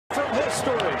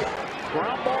history.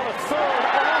 Ground ball to third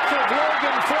off of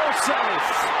Logan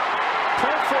Forsythe.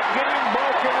 Perfect game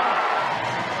broken up.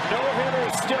 No hitter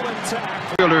still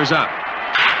intact. Fielders up.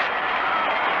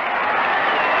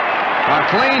 A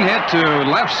clean hit to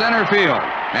left center field.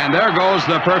 And there goes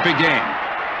the perfect game.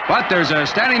 But there's a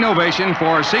standing ovation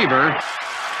for Seaver.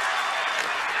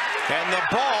 And the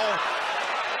ball,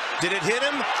 did it hit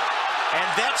him? And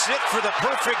that's it for the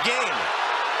perfect game.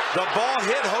 The ball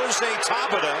hit Jose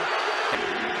Tabata.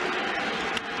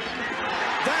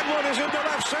 That one is into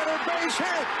left center, base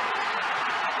hit.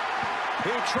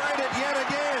 He tried it yet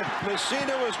again.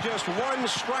 Messina was just one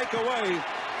strike away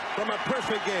from a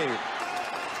perfect game.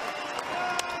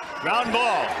 Ground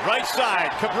ball, right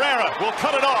side. Cabrera will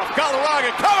cut it off.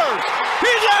 Galarraga covers.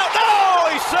 He's out.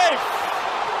 No, he's safe.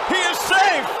 He is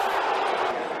safe.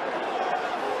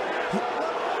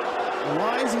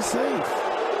 Why is he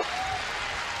safe?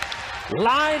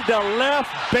 Line to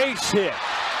left, base hit.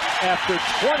 After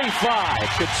 25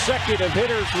 consecutive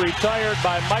hitters retired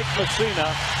by Mike Messina,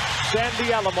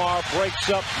 Sandy Alomar breaks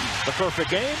up the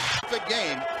perfect game. Perfect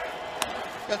game.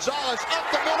 Gonzalez up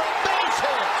the middle, base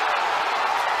hit.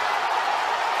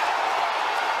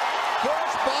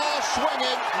 First ball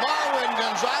swinging, Marwin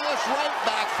Gonzalez right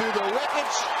back through the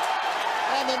wickets,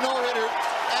 and the no-hitter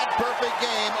at perfect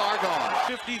game are gone.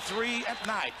 53 at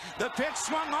night. The pitch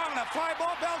swung on, the fly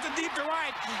ball belted deep to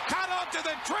right. Cut out to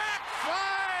the track,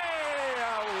 fly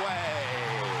away.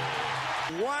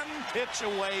 One pitch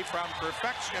away from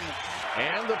perfection.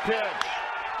 And the pitch.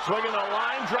 Swinging a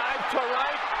line drive to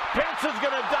right. Pence is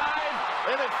going to dive,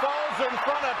 and it falls in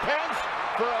front of Pence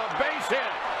for a base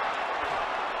hit.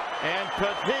 And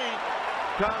Petit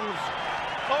comes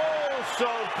oh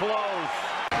so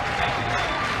close.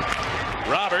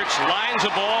 Roberts lines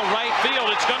a ball right field.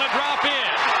 It's going to drop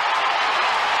in.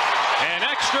 An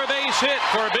extra base hit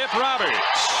for Biff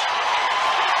Roberts.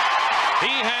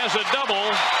 He has a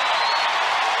double.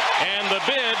 And the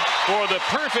bid for the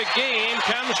perfect game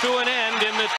comes to an end in the